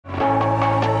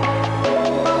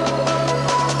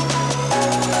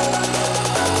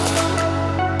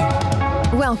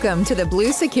Welcome to the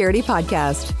Blue Security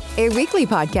Podcast, a weekly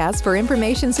podcast for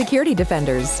information security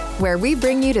defenders, where we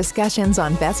bring you discussions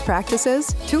on best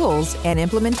practices, tools, and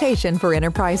implementation for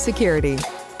enterprise security.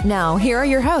 Now, here are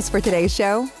your hosts for today's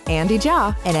show, Andy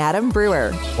Jha and Adam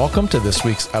Brewer. Welcome to this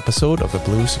week's episode of the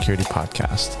Blue Security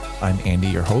Podcast. I'm Andy,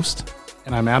 your host.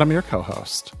 And I'm Adam, your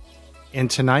co-host. And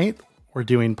tonight, we're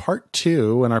doing part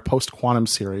 2 in our post-quantum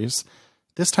series.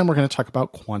 This time, we're going to talk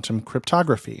about quantum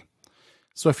cryptography.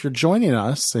 So if you're joining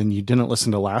us and you didn't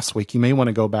listen to last week, you may want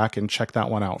to go back and check that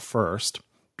one out first,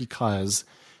 because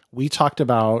we talked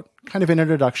about kind of an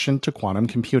introduction to quantum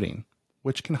computing,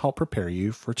 which can help prepare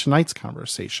you for tonight's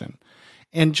conversation.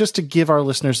 And just to give our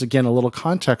listeners, again, a little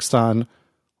context on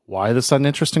why the sudden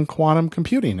interest in quantum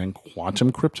computing and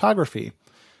quantum cryptography.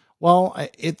 Well,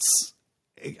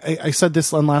 I said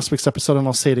this on last week's episode, and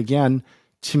I'll say it again.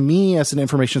 To me, as an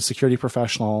information security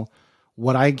professional,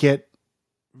 what I get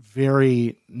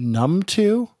very numb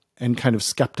to and kind of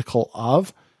skeptical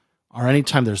of are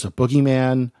anytime there's a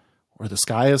boogeyman, or the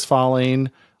sky is falling,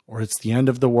 or it's the end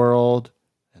of the world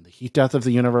and the heat death of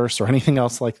the universe, or anything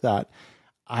else like that.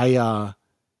 My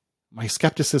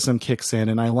skepticism kicks in,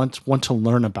 and I want to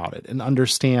learn about it and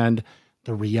understand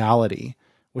the reality,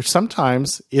 which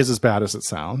sometimes is as bad as it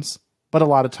sounds, but a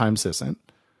lot of times isn't,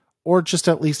 or just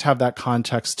at least have that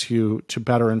context to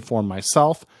better inform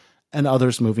myself and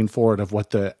others moving forward of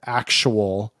what the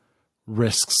actual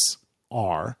risks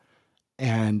are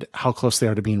and how close they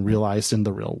are to being realized in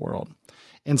the real world.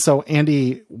 And so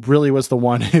Andy really was the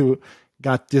one who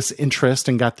got this interest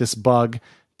and got this bug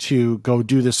to go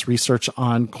do this research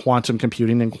on quantum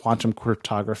computing and quantum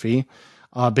cryptography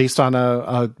based on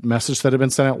a message that had been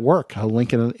sent at work, a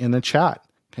link in the chat.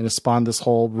 Kind of spawned this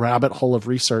whole rabbit hole of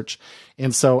research.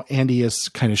 And so Andy has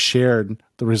kind of shared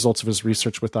the results of his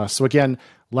research with us. So again,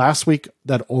 last week,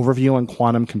 that overview on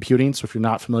quantum computing. So if you're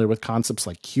not familiar with concepts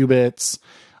like qubits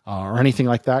or anything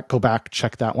like that, go back,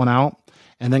 check that one out,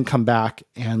 and then come back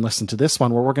and listen to this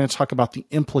one, where we're going to talk about the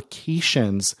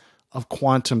implications of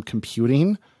quantum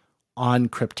computing on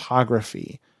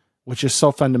cryptography, which is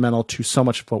so fundamental to so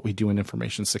much of what we do in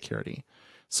information security.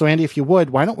 So Andy, if you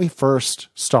would, why don't we first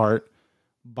start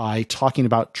by talking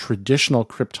about traditional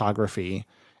cryptography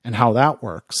and how that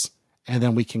works, and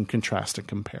then we can contrast and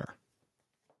compare.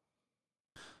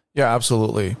 Yeah,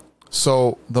 absolutely.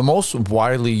 So the most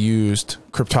widely used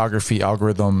cryptography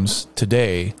algorithms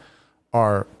today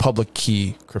are public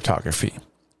key cryptography.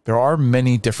 There are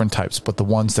many different types, but the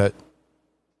ones that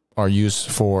are used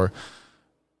for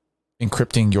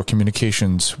encrypting your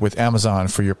communications with Amazon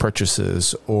for your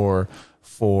purchases, or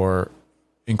for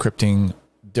encrypting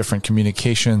different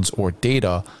communications or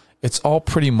data, it's all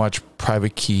pretty much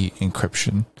private key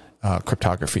encryption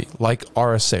cryptography, like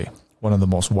RSA, one of the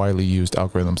most widely used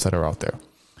algorithms that are out there.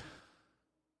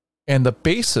 And the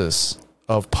basis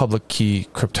of public key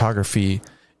cryptography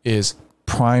is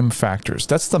prime factors.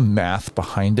 That's the math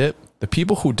behind it. The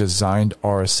people who designed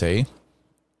RSA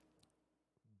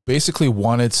basically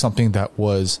wanted something that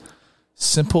was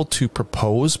simple to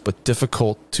propose but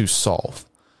difficult to solve.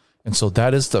 And so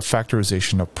that is the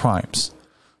factorization of primes.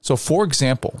 So for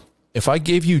example, if I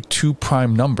gave you 2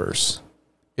 prime numbers,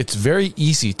 it's very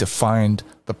easy to find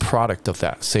the product of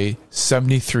that, say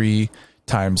 73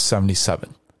 times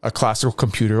 77. A classical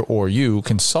computer or you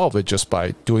can solve it just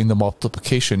by doing the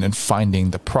multiplication and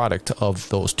finding the product of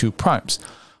those 2 primes.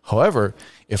 However,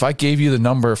 if I gave you the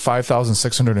number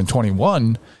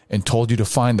 5,621 and told you to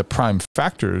find the prime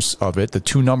factors of it, the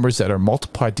 2 numbers that are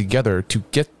multiplied together to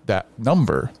get that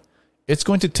number, it's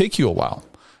going to take you a while.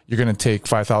 You're going to take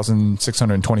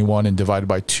 5,621 and divide it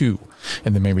by 2,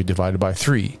 and then maybe divide it by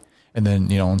 3, and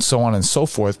then, and so on and so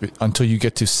forth until you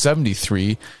get to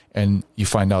 73, and you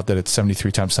find out that it's 73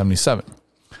 times 77.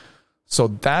 So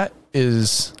that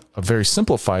is a very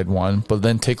simplified one, but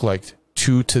then take like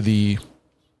 2 to the,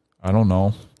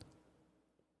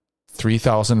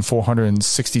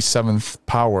 3,467th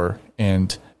power,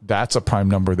 and that's a prime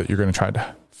number that you're going to try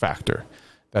to factor.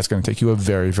 That's going to take you a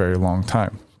very, very long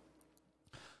time.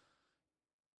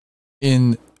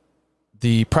 In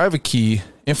the private key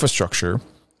infrastructure,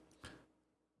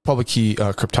 public key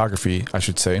cryptography, I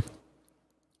should say,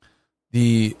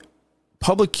 the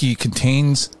public key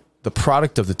contains the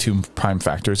product of the 2 prime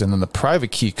factors, and then the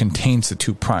private key contains the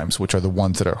 2 primes, which are the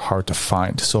ones that are hard to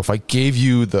find. So if I gave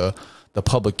you the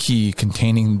public key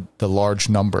containing the large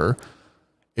number,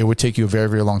 it would take you a very,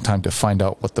 very long time to find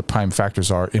out what the prime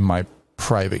factors are in my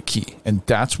private key. And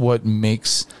that's what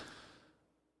makes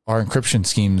our encryption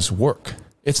schemes work.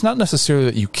 It's not necessarily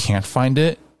that you can't find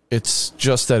it. It's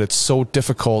just that it's so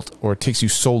difficult, or it takes you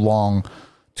so long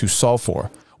to solve for.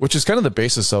 which is kind of the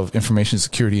basis of information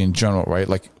security in general, right?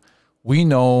 Like, we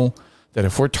know that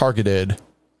if we're targeted,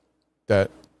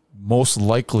 that most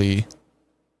likely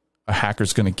a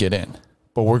hacker's going to get in,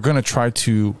 but we're going to try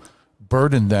to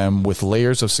burden them with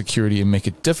layers of security and make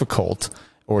it difficult,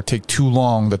 or take too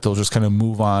long that they'll just kind of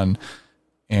move on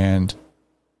and,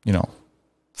 you know,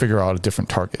 figure out a different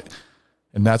target.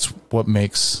 And that's what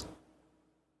makes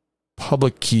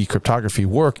public key cryptography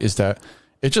work, is that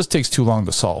it just takes too long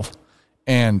to solve.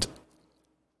 And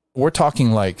we're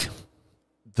talking like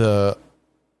the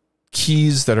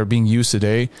keys that are being used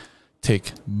today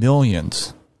take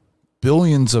millions,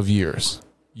 billions of years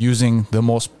using the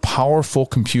most powerful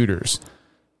computers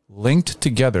linked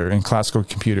together in classical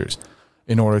computers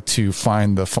in order to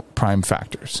find the prime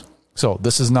factors. So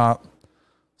this is not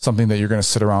something that you're going to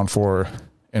sit around for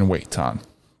and wait on.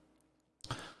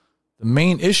 The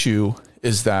main issue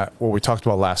is that what we talked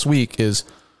about last week is,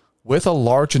 with a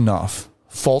large enough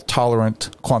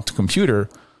fault-tolerant quantum computer,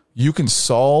 you can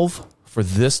solve for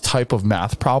this type of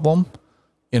math problem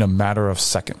in a matter of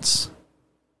seconds.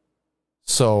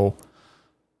 So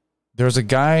there's a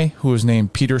guy who was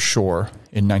named Peter Shor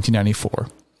in 1994,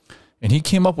 and he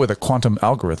came up with a quantum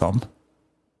algorithm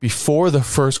before the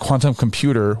first quantum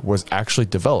computer was actually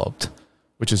developed,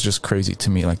 which is just crazy to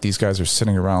me. Like, these guys are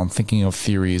sitting around thinking of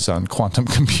theories on quantum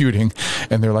computing,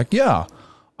 and they're like, yeah,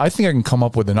 I think I can come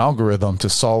up with an algorithm to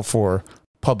solve for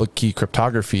public key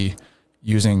cryptography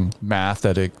using math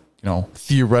that it, you know,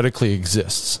 theoretically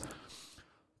exists.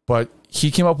 But he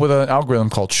came up with an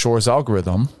algorithm called Shor's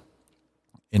algorithm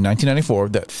in 1994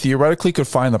 that theoretically could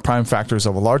find the prime factors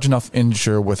of a large enough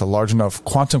integer with a large enough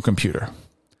quantum computer.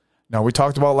 Now, we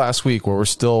talked about last week where we're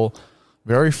still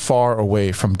very far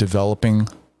away from developing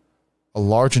a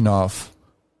large enough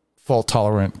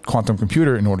fault-tolerant quantum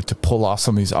computer in order to pull off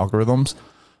some of these algorithms.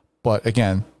 But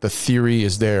again, the theory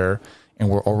is there, and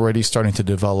we're already starting to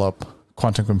develop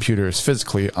quantum computers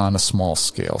physically on a small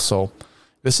scale. So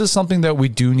this is something that we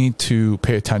do need to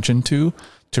pay attention to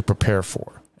prepare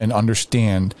for, and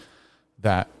understand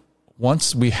that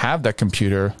once we have that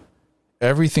computer,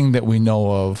 everything that we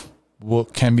know of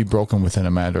can be broken within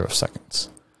a matter of seconds.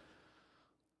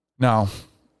 Now,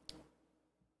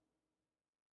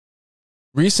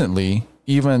 recently,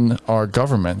 even our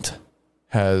government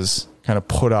has kind of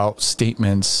put out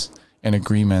statements and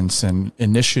agreements and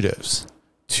initiatives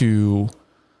to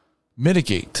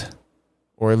mitigate,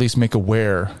 or at least make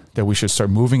aware that we should start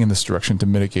moving in this direction to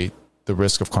mitigate the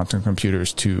risk of quantum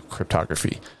computers to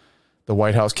cryptography. The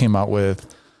White House came out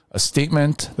with a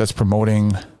statement that's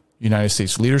promoting United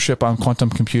States leadership on quantum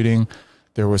computing.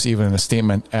 There was even a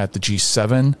statement at the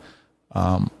G7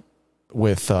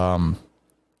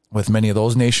 with many of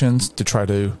those nations to try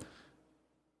to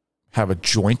have a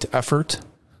joint effort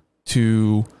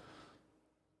to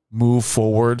move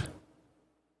forward,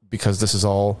 because this is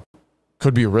all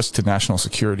could be a risk to national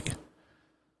security.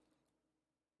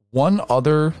 One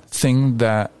other thing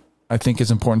that I think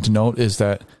is important to note is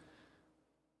that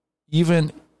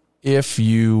even if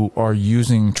you are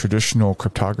using traditional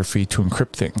cryptography to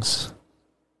encrypt things,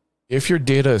 if your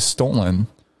data is stolen,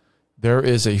 there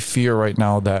is a fear right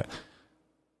now that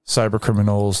cyber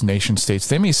criminals, nation states,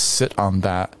 they may sit on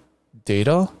that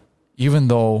data, even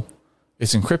though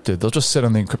it's encrypted. They'll just sit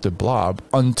on the encrypted blob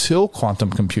until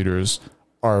quantum computers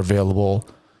are available,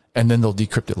 and then they'll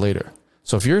decrypt it later.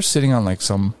 So if you're sitting on like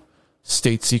some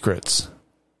state secrets,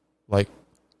 like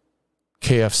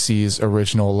KFC's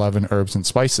original 11 herbs and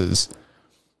spices,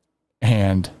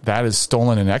 and that is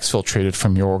stolen and exfiltrated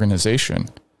from your organization,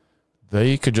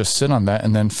 they could just sit on that,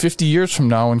 and then 50 years from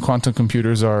now, when quantum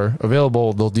computers are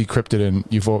available, they'll decrypt it, and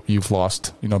you've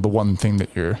lost, you know, the one thing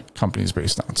that your company is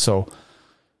based on. So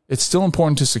it's still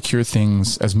important to secure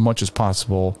things as much as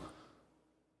possible,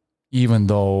 even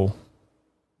though,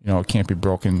 you know, it can't be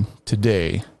broken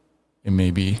today. It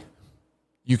may be,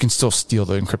 you can still steal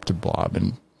the encrypted blob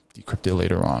and decrypt it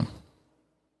later on.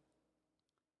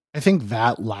 I think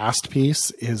that last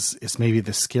piece is maybe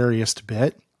the scariest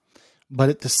bit. But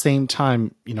at the same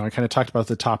time, you know, I kind of talked about at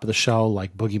the top of the show,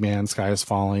 like Boogeyman, Sky is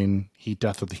Falling, Heat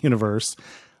Death of the Universe.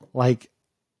 Like,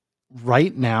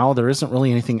 right now, there isn't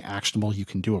really anything actionable you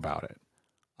can do about it.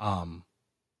 You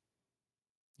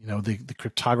know, the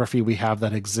cryptography we have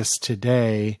that exists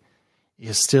today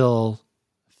is still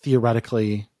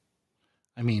theoretically,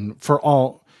 I mean,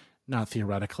 not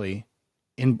theoretically,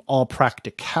 in all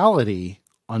practicality,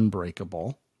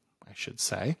 unbreakable, I should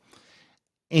say.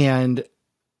 And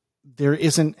there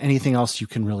isn't anything else you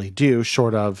can really do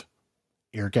short of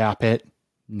air gap it,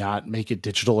 not make it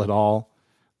digital at all,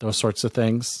 those sorts of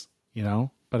things, you know.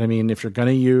 But I mean, if you're going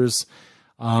to use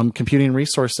computing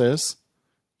resources,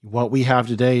 What we have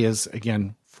today is,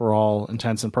 again, for all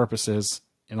intents and purposes,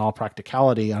 in all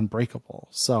practicality, unbreakable.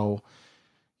 So,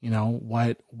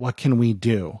 what can we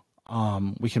do?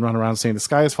 We can run around saying the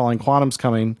sky is falling, quantum's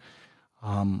coming,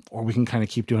 or we can kind of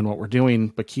keep doing what we're doing,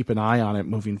 but keep an eye on it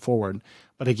moving forward.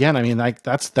 But again, I mean,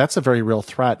 that's a very real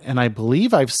threat. And I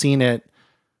believe I've seen it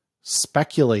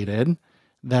speculated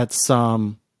that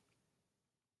some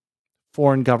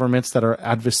foreign governments that are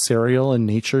adversarial in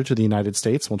nature to the United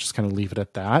States, we'll just kind of leave it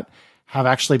at that, have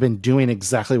actually been doing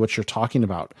exactly what you're talking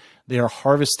about. They are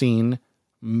harvesting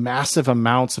massive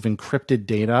amounts of encrypted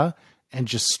data and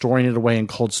just storing it away in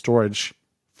cold storage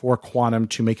for quantum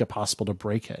to make it possible to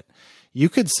break it. You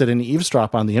could sit and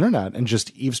eavesdrop on the internet and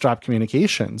just eavesdrop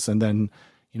communications and then,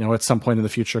 at some point in the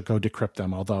future, go decrypt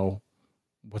them. Although,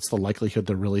 what's the likelihood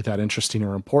they're really that interesting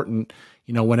or important,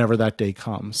 whenever that day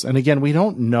comes? And again, we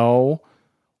don't know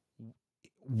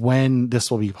when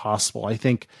this will be possible. I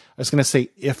was going to say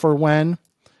if or when,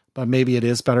 but maybe it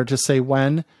is better to say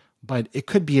when. But it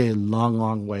could be a long,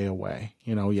 long way away,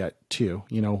 yet too.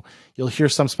 You'll hear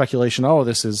some speculation, oh,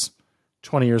 this is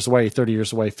 20 years away, 30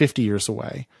 years away, 50 years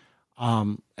away.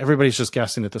 Everybody's just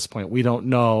guessing at this point. We don't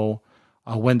know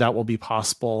when that will be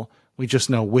possible. We just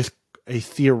know with a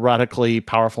theoretically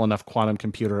powerful enough quantum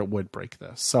computer, it would break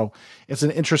this. So it's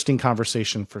an interesting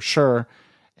conversation for sure.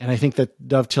 And I think that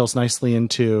dovetails nicely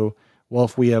into, well,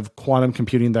 if we have quantum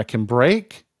computing that can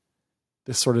break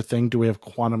this sort of thing, do we have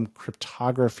quantum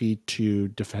cryptography to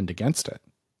defend against it?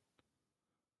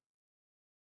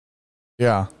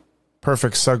 Yeah,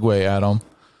 perfect segue, Adam.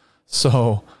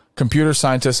 So computer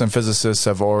scientists and physicists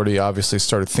have already obviously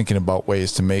started thinking about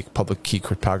ways to make public key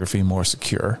cryptography more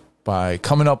secure by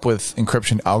coming up with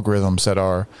encryption algorithms that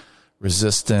are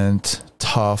resistant,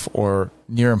 tough, or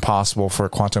near impossible for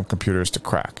quantum computers to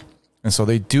crack. And so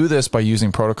they do this by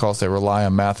using protocols that rely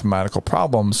on mathematical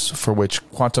problems for which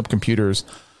quantum computers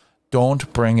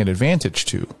don't bring an advantage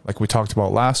to. Like we talked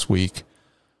about last week,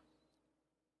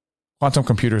 quantum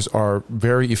computers are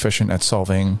very efficient at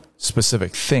solving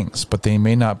specific things, but they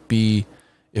may not be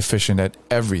efficient at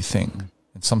everything.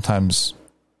 And sometimes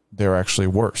they're actually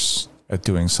worse at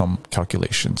doing some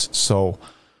calculations. So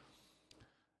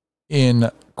in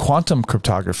quantum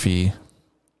cryptography,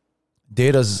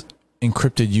 data's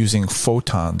encrypted using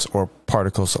photons or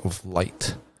particles of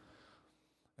light.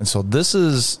 And so this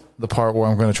is the part where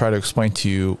I'm going to try to explain to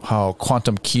you how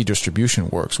quantum key distribution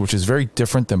works, which is very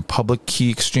different than public key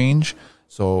exchange.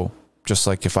 So just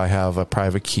like if I have a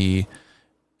private key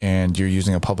and you're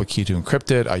using a public key to encrypt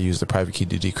it, I use the private key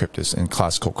to decrypt this in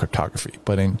classical cryptography.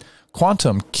 But in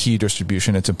quantum key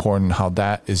distribution, it's important how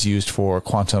that is used for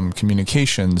quantum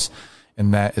communications,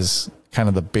 and that is kind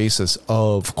of the basis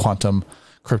of quantum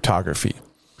cryptography,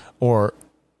 or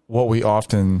what we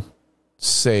often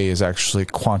say is actually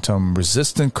quantum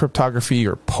resistant cryptography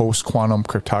or post-quantum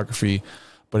cryptography.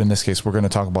 But in this case, we're going to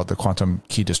talk about the quantum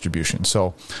key distribution.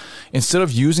 So instead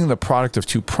of using the product of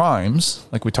two primes,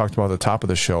 like we talked about at the top of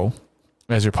the show,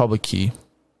 as your public key,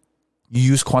 you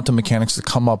use quantum mechanics to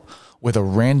come up with a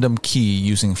random key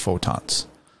using photons.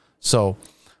 So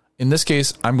in this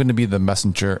case, I'm going to be the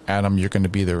messenger. Adam, you're going to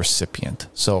be the recipient.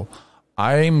 So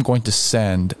I'm going to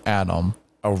send Adam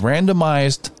a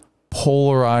randomized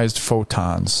polarized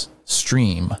photons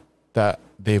stream that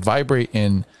they vibrate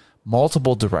in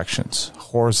multiple directions,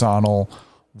 horizontal,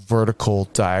 vertical,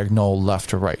 diagonal,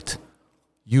 left to right,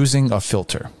 using a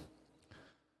filter.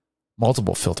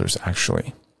 Multiple filters,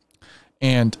 actually.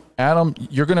 And Adam,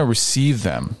 you're going to receive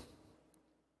them,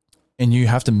 and you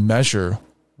have to measure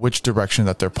which direction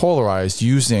that they're polarized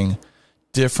using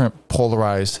different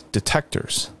polarized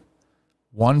detectors.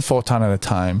 One photon at a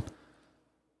time,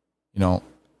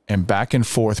 and back and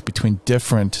forth between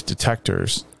different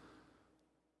detectors,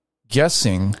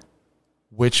 guessing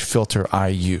which filter I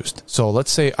used. So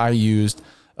let's say I used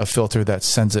a filter that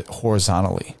sends it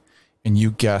horizontally, and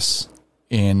you guess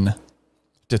in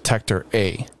detector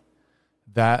A.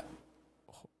 That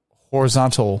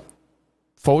horizontal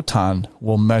photon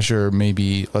will measure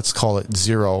maybe, let's call it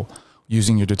 0,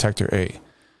 using your detector A.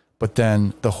 But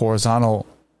then the horizontal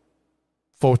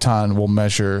photon will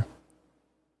measure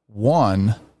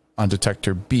 1 on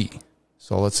detector B.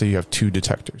 So let's say you have 2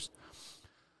 detectors.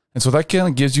 And so that kind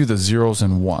of gives you the 0s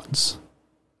and 1s.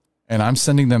 And I'm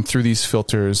sending them through these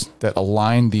filters that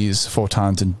align these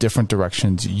photons in different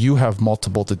directions. You have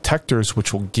multiple detectors,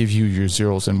 which will give you your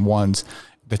 0s and 1s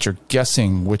that you're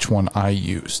guessing which one I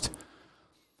used.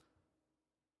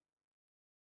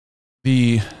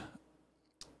 The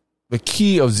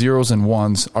key of 0s and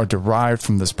 1s are derived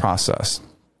from this process.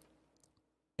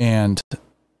 And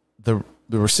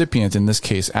the recipient, in this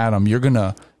case, Adam, you're going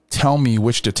to tell me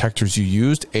which detectors you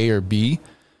used, A or B,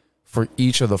 for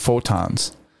each of the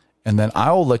photons. And then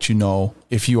I will let you know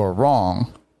if you are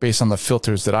wrong based on the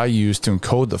filters that I use to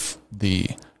encode the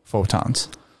photons.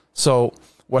 So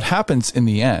what happens in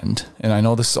the end, and I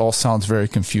know this all sounds very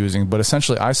confusing, but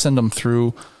essentially I send them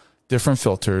through different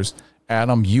filters.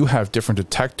 Adam, you have different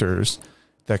detectors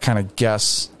that kind of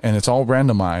guess, and it's all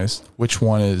randomized, which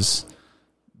one is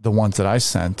the ones that I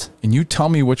sent. And you tell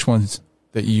me which ones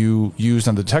that you used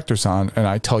on the detectors on, and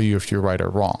I tell you if you're right or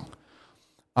wrong.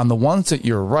 On the ones that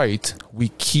you're right, we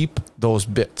keep those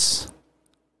bits.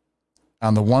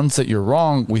 On the ones that you're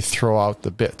wrong, we throw out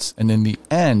the bits. And in the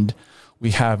end,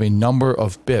 we have a number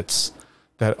of bits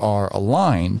that are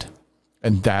aligned,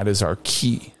 and that is our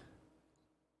key.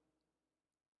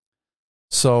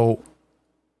 So,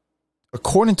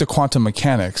 according to quantum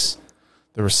mechanics,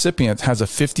 the recipient has a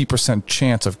 50%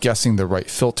 chance of guessing the right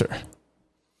filter.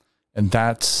 And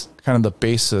that's kind of the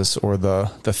basis or the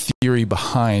theory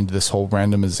behind this whole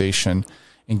randomization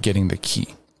and getting the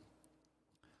key.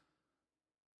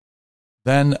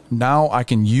 Then now I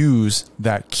can use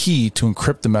that key to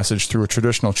encrypt the message through a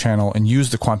traditional channel and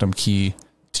use the quantum key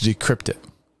to decrypt it.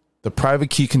 The private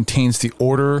key contains the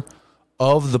order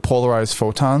of the polarized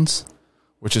photons,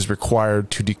 which is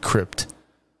required to decrypt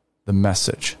the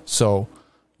message. So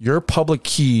your public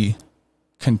key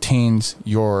contains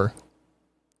your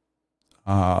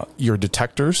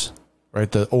detectors,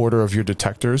 right? The order of your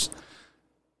detectors,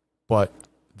 but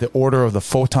the order of the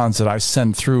photons that I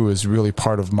send through is really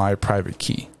part of my private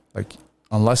key. Like,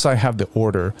 unless I have the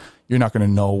order, you're not going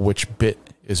to know which bit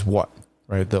is what,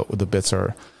 right? The bits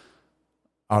are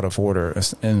out of order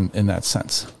in that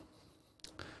sense.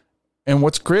 And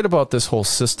what's great about this whole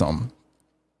system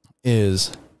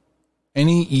is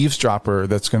any eavesdropper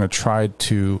that's going to try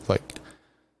to like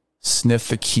sniff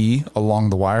the key along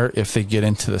the wire, if they get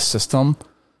into the system,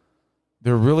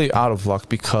 they're really out of luck,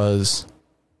 because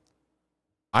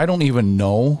I don't even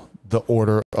know the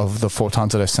order of the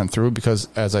photons that I sent through, because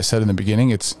as I said in the beginning,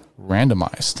 it's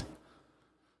randomized.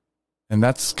 And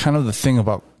that's kind of the thing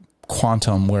about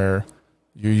quantum, where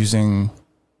you're using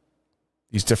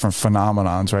these different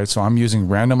phenomenons, right? So I'm using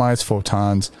randomized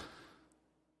photons,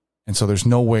 and so there's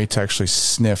no way to actually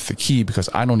sniff the key because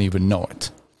I don't even know it.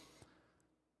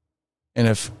 And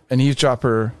if an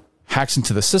eavesdropper hacks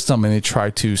into the system and they try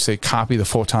to, say, copy the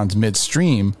photons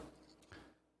midstream,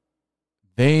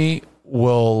 they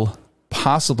will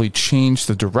possibly change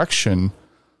the direction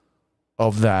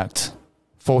of that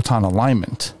photon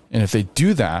alignment. And if they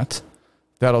do that,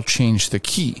 that'll change the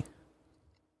key.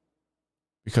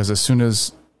 Because as soon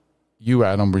as you,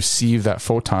 Adam, receive that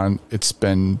photon,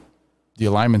 the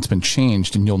alignment's been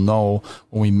changed, and you'll know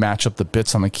when we match up the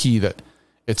bits on the key that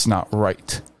it's not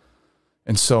right.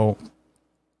 And so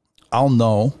I'll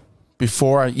know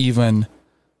before I even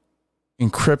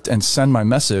encrypt and send my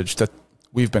message that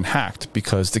we've been hacked,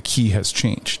 because the key has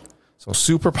changed. So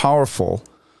super powerful,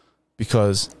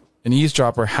 because an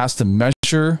eavesdropper has to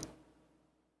measure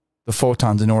the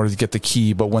photons in order to get the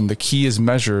key. But when the key is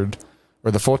measured,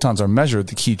 or the photons are measured,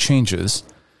 the key changes.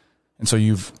 And so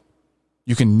you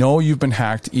can know you've been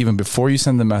hacked even before you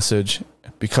send the message,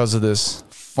 because of this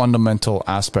fundamental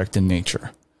aspect in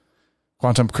nature.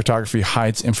 Quantum cryptography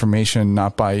hides information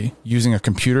not by using a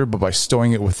computer, but by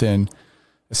storing it within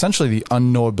essentially the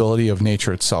unknowability of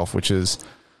nature itself, which is,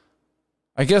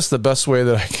 I guess, the best way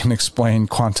that I can explain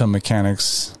quantum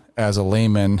mechanics as a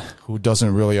layman who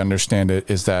doesn't really understand it,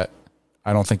 is that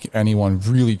I don't think anyone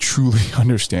really truly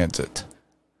understands it.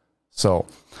 So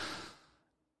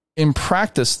in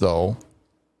practice, though,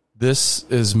 this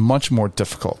is much more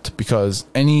difficult, because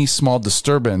any small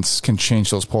disturbance can change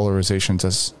those polarizations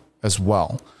as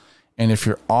well. And if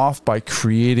you're off by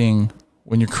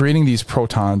when you're creating these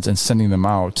protons and sending them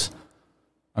out,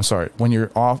 when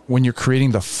you're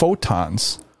creating the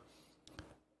photons,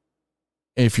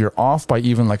 if you're off by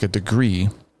even like a degree,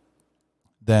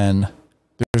 then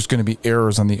there's going to be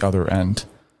errors on the other end,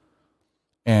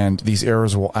 and these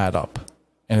errors will add up.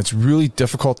 And it's really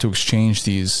difficult to exchange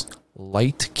these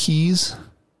light keys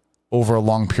over a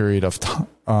long period of time,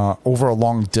 over a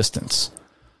long distance.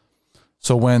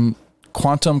 So when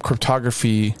quantum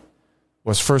cryptography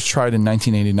was first tried in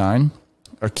 1989,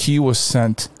 a key was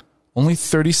sent only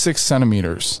 36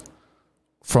 centimeters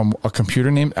from a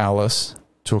computer named Alice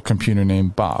to a computer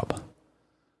named Bob.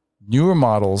 Newer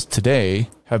models today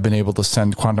have been able to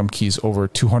send quantum keys over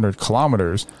 200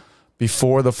 kilometers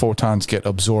before the photons get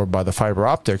absorbed by the fiber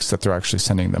optics that they're actually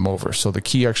sending them over. So the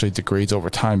key actually degrades over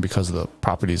time because of the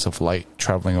properties of light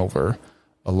traveling over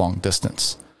a long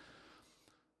distance.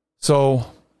 So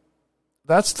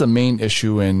that's the main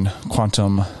issue in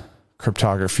quantum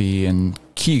cryptography and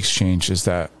key exchange is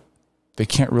that they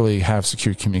can't really have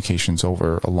secure communications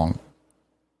over a long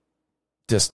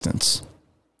distance.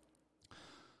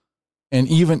 And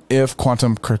even if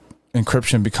quantum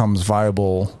encryption becomes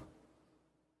viable,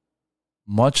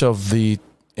 much of the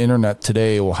internet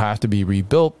today will have to be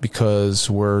rebuilt because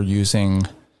we're using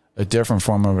a different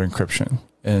form of encryption.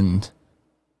 And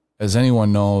as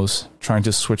anyone knows, trying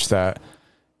to switch that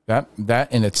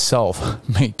in itself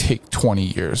may take 20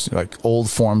 years. Like, old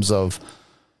forms of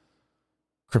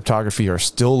cryptography are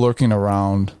still lurking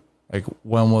around. Like,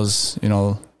 when was,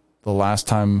 the last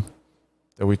time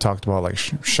that we talked about like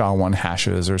SHA-1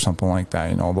 hashes or something like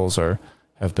that? Those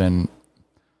have been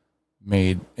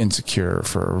made insecure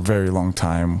for a very long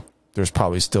time. There's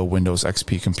probably still Windows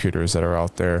XP computers that are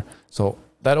out there. So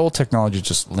that old technology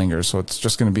just lingers. So it's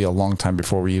just going to be a long time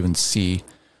before we even see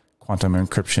quantum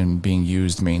encryption being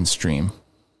used mainstream.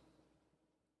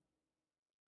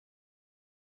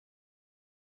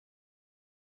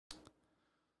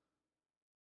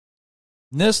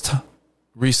 NIST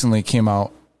recently came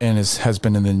out and has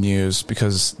been in the news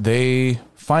because they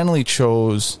finally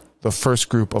chose the first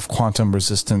group of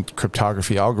quantum-resistant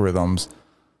cryptography algorithms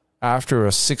after a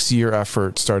 6-year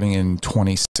effort starting in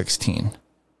 2016.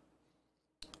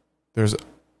 There's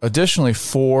additionally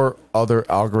 4 other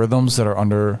algorithms that are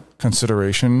under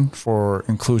consideration for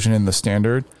inclusion in the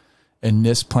standard, and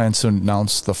NIST plans to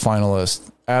announce the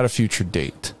finalists at a future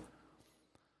date.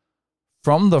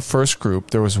 From the first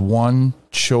group, there was one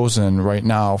chosen right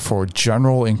now for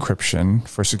general encryption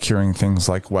for securing things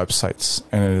like websites,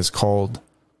 and it is called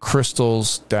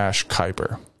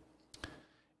Crystals-Kyber.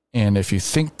 And if you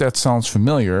think that sounds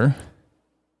familiar,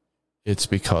 it's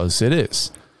because it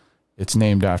is. It's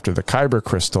named after the Kyber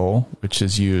crystal, which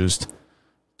is used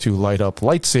to light up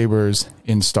lightsabers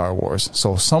in Star Wars.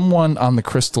 So someone on the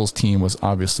Crystals team was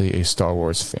obviously a Star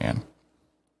Wars fan.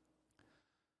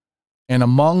 And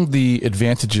among the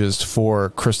advantages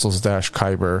for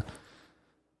Crystals-Kyber,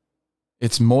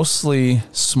 it's mostly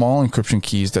small encryption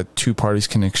keys that 2 parties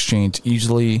can exchange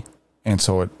easily, and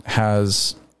so it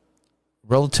has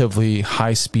relatively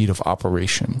high speed of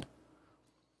operation.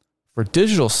 For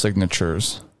digital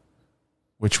signatures,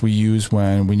 which we use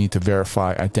when we need to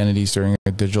verify identities during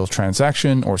a digital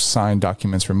transaction or sign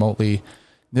documents remotely,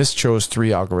 NIST chose 3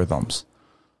 algorithms.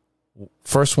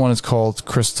 First one is called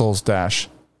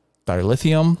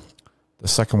Crystals-Dilithium. The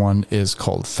second one is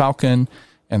called Falcon,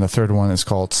 and the third one is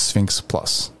called Sphinx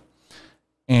Plus.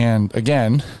 And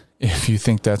again, if you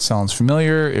think that sounds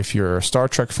familiar, if you're a Star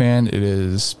Trek fan, it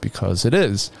is because it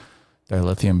is.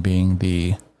 Dilithium being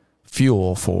the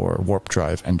fuel for warp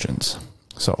drive engines.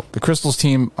 So the Crystals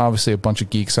team, obviously a bunch of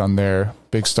geeks on there,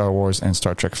 big Star Wars and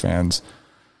Star Trek fans.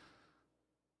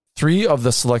 3 of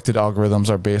the selected algorithms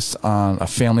are based on a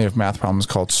family of math problems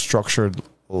called structured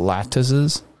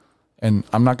lattices. And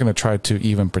I'm not going to try to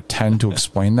even pretend to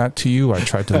explain that to you. I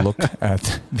tried to look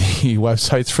at the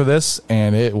websites for this,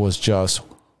 and it was just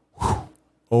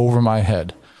over my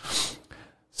head.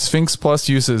 Sphinx Plus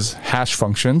uses hash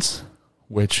functions,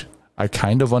 which I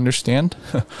kind of understand.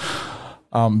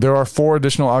 There are 4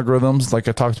 additional algorithms, like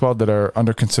I talked about, that are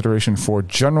under consideration for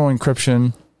general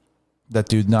encryption that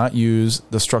do not use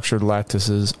the structured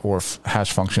lattices or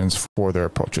hash functions for their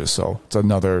approaches. So it's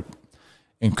another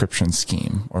encryption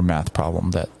scheme or math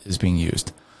problem that is being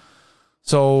used.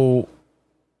 So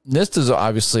NIST is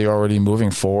obviously already moving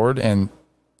forward, and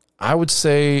I would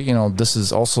say, this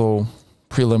is also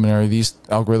preliminary. These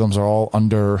algorithms are all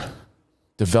under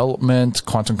development.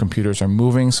 Quantum computers are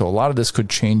moving, so a lot of this could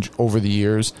change over the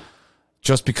years.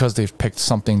 Just because they've picked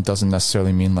something doesn't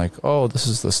necessarily mean like, oh, this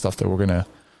is the stuff that we're going to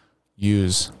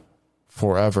use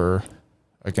forever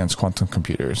against quantum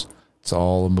computers. It's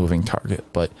all a moving target,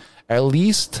 but at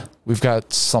least we've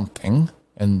got something,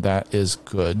 and that is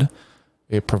good.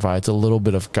 It provides a little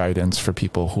bit of guidance for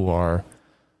people who are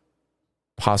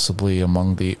possibly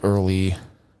among the early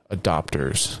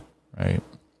adopters, right?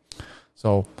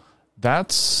 So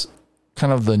that's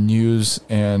kind of the news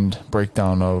and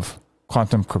breakdown of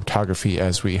quantum cryptography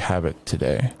as we have it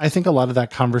today. I think a lot of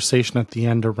that conversation at the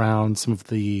end around some of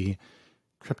the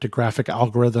cryptographic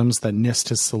algorithms that NIST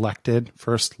has selected.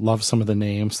 First, love some of the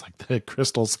names, like the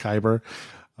Crystals-Kyber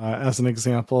as an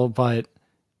example. But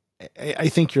I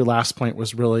think your last point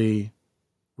was really,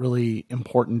 really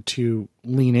important to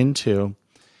lean into.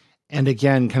 And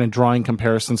again, kind of drawing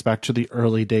comparisons back to the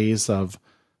early days of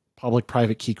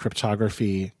public-private key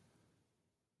cryptography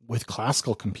with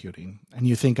classical computing. And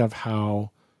you think of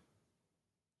how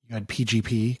you had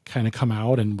PGP kind of come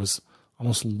out and was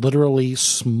almost literally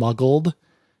smuggled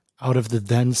out of the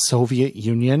then Soviet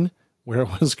Union where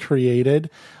it was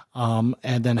created.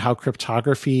 and then how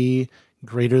cryptography,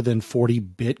 greater than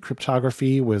 40-bit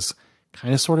cryptography, was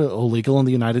kind of sort of illegal in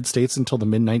the United States until the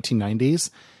mid-1990s.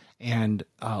 And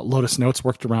Lotus Notes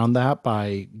worked around that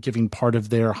by giving part of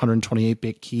their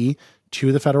 128-bit key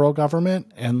to the federal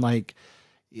government. And like,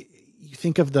 you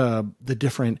think of the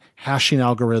different hashing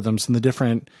algorithms and the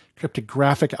different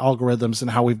cryptographic algorithms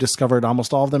and how we've discovered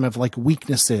almost all of them have like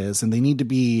weaknesses and they need to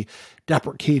be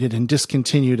deprecated and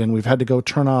discontinued. And we've had to go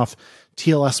turn off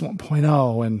TLS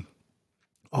 1.0 and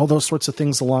all those sorts of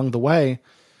things along the way.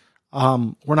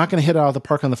 We're not going to hit it out of the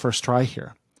park on the first try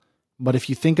here. But if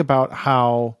you think about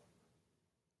how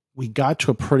we got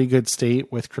to a pretty good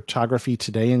state with cryptography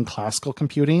today in classical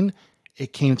computing,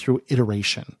 it came through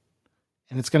iteration.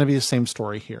 And it's going to be the same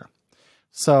story here.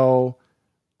 So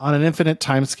on an infinite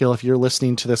timescale, if you're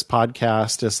listening to this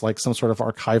podcast as like some sort of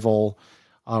archival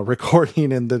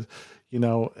recording in the,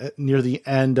 near the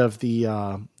end of the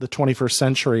 21st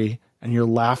century, and you're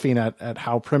laughing at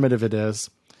how primitive it is,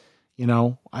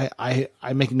 I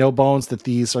make no bones that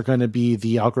these are going to be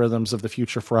the algorithms of the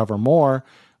future forevermore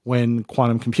when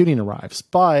quantum computing arrives,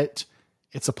 but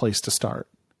it's a place to start.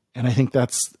 And I think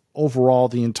that's overall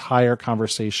the entire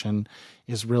conversation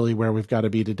is really where we've got to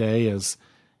be today is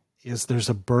there's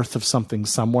a birth of something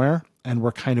somewhere, and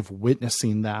we're kind of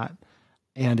witnessing that.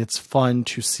 And it's fun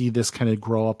to see this kind of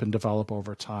grow up and develop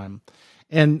over time.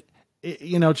 And,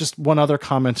 just one other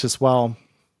comment as well,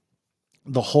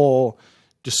 the whole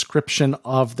description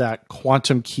of that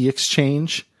quantum key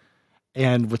exchange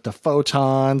and with the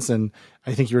photons. And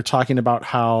I think you were talking about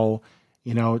how,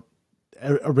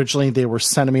 originally they were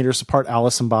centimeters apart,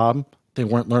 Alice and Bob. They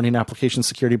weren't learning application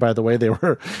security, by the way.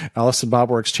 Alice and Bob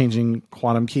were exchanging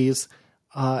quantum keys.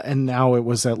 And now it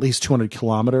was at least 200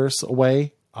 kilometers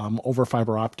away over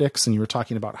fiber optics. And you were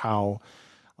talking about how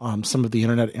some of the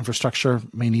internet infrastructure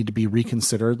may need to be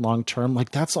reconsidered long-term.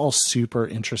 Like, that's all super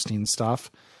interesting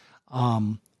stuff.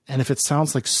 And if it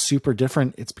sounds like super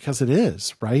different, it's because it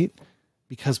is, right?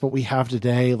 Because what we have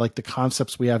today, like the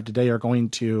concepts we have today, are going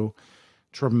to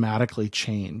dramatically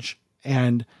change.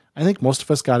 And I think most of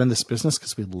us got in this business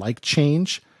because we like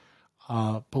change,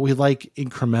 but we like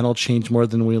incremental change more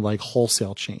than we like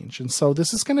wholesale change. And so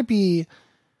this is going to be,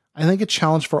 I think, a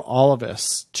challenge for all of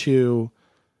us to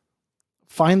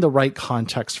find the right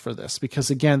context for this. Because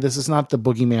again, this is not the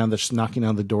boogeyman that's knocking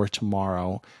on the door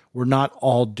tomorrow. We're not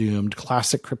all doomed.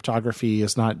 Classic cryptography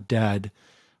is not dead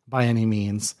by any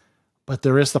means, but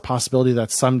there is the possibility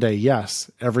that someday,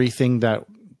 yes, everything that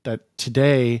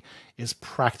today is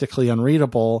practically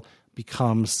unreadable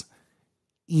becomes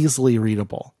easily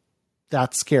readable.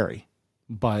 That's scary,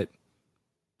 but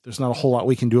there's not a whole lot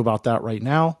we can do about that right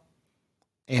now.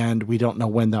 And we don't know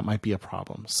when that might be a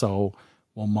problem. So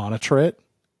we'll monitor it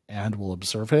and we'll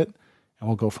observe it and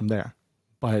we'll go from there.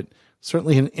 But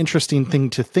certainly an interesting thing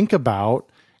to think about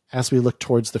as we look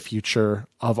towards the future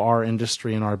of our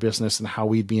industry and our business and how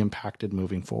we'd be impacted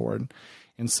moving forward.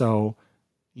 And so,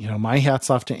 my hat's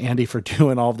off to Andy for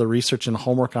doing all of the research and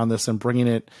homework on this and bringing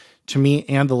it to me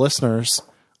and the listeners.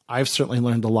 I've certainly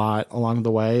learned a lot along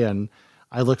the way, and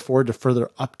I look forward to further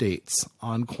updates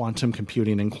on quantum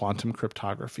computing and quantum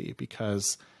cryptography,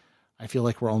 because I feel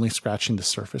like we're only scratching the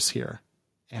surface here,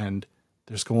 and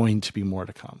there's going to be more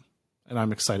to come, and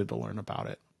I'm excited to learn about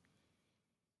it.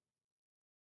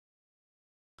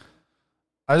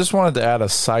 I just wanted to add a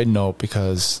side note,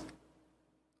 because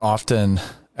often,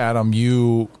 Adam,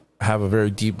 you have a very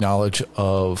deep knowledge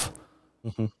of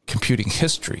computing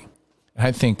history. And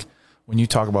I think when you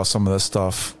talk about some of this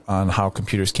stuff on how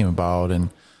computers came about, and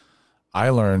I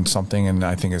learned something, and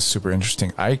I think it's super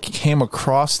interesting. I came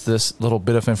across this little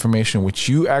bit of information, which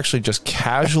you actually just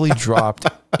casually dropped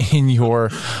in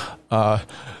your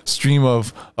stream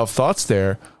of thoughts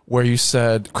there, where you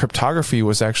said cryptography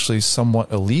was actually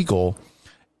somewhat illegal,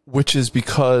 which is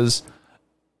because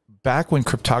back when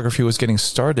cryptography was getting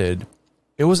started,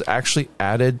 it was actually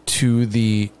added to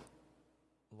the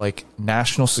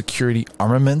national security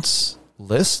armaments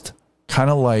list, kind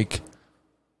of like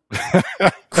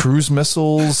cruise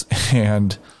missiles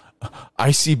and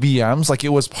ICBMs. Like, it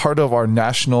was part of our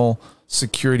national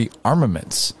security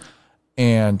armaments.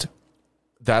 And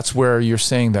that's where you're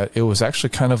saying that it was actually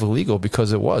kind of illegal,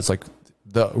 because it was like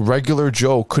the regular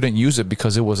Joe couldn't use it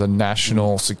because it was a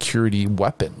national security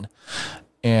weapon.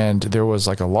 And there was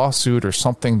like a lawsuit or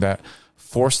something that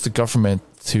forced the government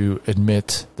to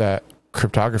admit that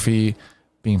cryptography,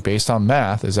 being based on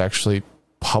math, is actually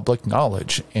public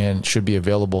knowledge and should be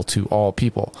available to all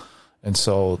people. And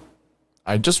so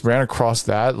I just ran across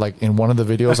that like in one of the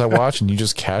videos I watched, and you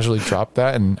just casually dropped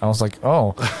that, and I was like,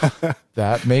 oh,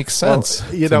 that makes sense.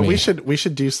 Well, we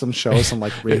should do some shows on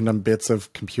like random bits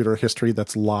of computer history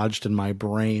that's lodged in my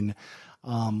brain.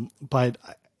 But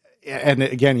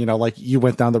again, like you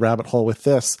went down the rabbit hole with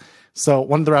this. So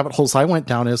one of the rabbit holes I went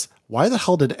down is, why the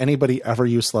hell did anybody ever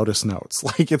use Lotus Notes?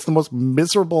 Like, it's the most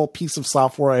miserable piece of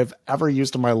software I've ever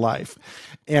used in my life.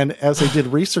 And as I did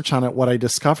research on it, what I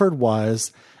discovered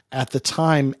was, at the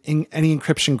time, any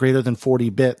encryption greater than 40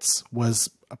 bits was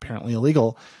apparently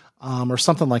illegal, or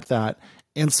something like that.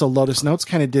 And so Lotus Notes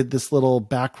kind of did this little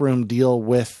backroom deal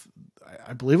with,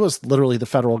 I believe it was literally the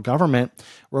federal government,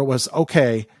 where it was,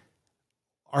 okay,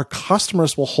 our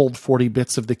customers will hold 40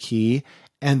 bits of the key,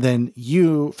 and then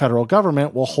you, federal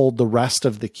government, will hold the rest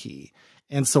of the key.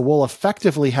 And so we'll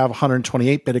effectively have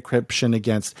 128-bit encryption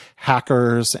against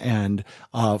hackers and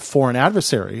foreign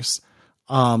adversaries.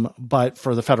 But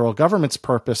for the federal government's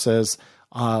purposes,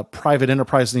 private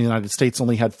enterprise in the United States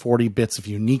only had 40 bits of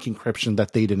unique encryption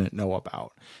that they didn't know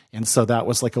about. And so that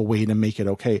was like a way to make it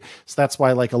okay. So that's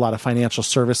why like a lot of financial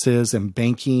services and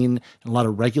banking and a lot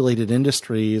of regulated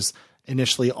industries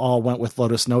initially all went with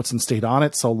Lotus Notes and stayed on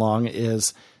it so long.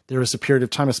 Is there was a period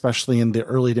of time, especially in the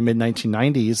early to mid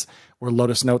 1990s, where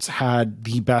Lotus Notes had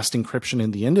the best encryption in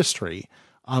the industry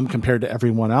compared to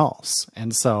everyone else.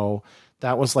 And so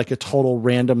that was like a total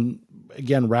random,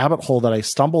 again, rabbit hole that I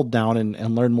stumbled down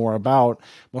and learned more about,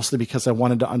 mostly because I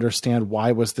wanted to understand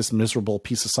why was this miserable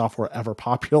piece of software ever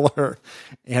popular.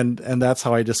 And that's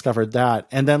how I discovered that.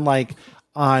 And then like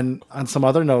on some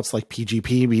other notes, like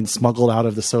PGP being smuggled out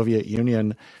of the Soviet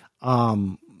Union,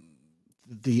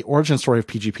 the origin story of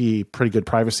PGP, Pretty Good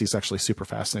Privacy, is actually super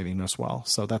fascinating as well.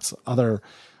 So that's other,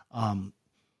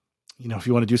 if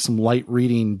you want to do some light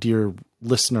reading, dear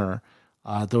listener,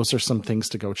 those are some things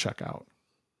to go check out.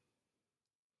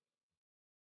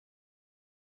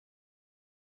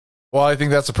 Well, I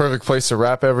think that's a perfect place to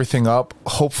wrap everything up.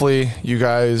 Hopefully you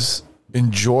guys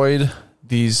enjoyed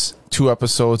these 2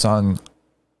 episodes on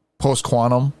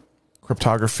post-quantum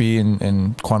cryptography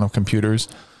and quantum computers.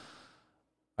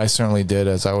 I certainly did,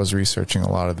 as I was researching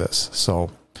a lot of this.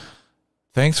 So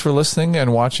thanks for listening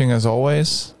and watching. As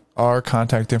always, our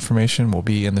contact information will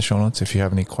be in the show notes if you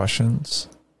have any questions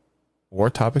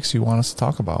or topics you want us to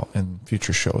talk about in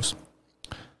future shows.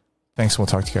 Thanks. We'll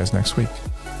talk to you guys next week.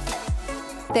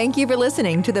 Thank you for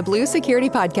listening to the Blue Security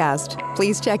Podcast.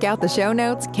 Please check out the show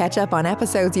notes, catch up on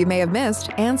episodes you may have missed,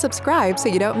 and subscribe so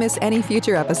you don't miss any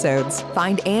future episodes.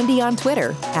 Find Andy on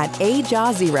Twitter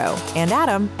 @AJaw0 and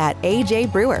Adam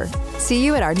 @AJ Brewer. See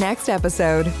you at our next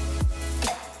episode.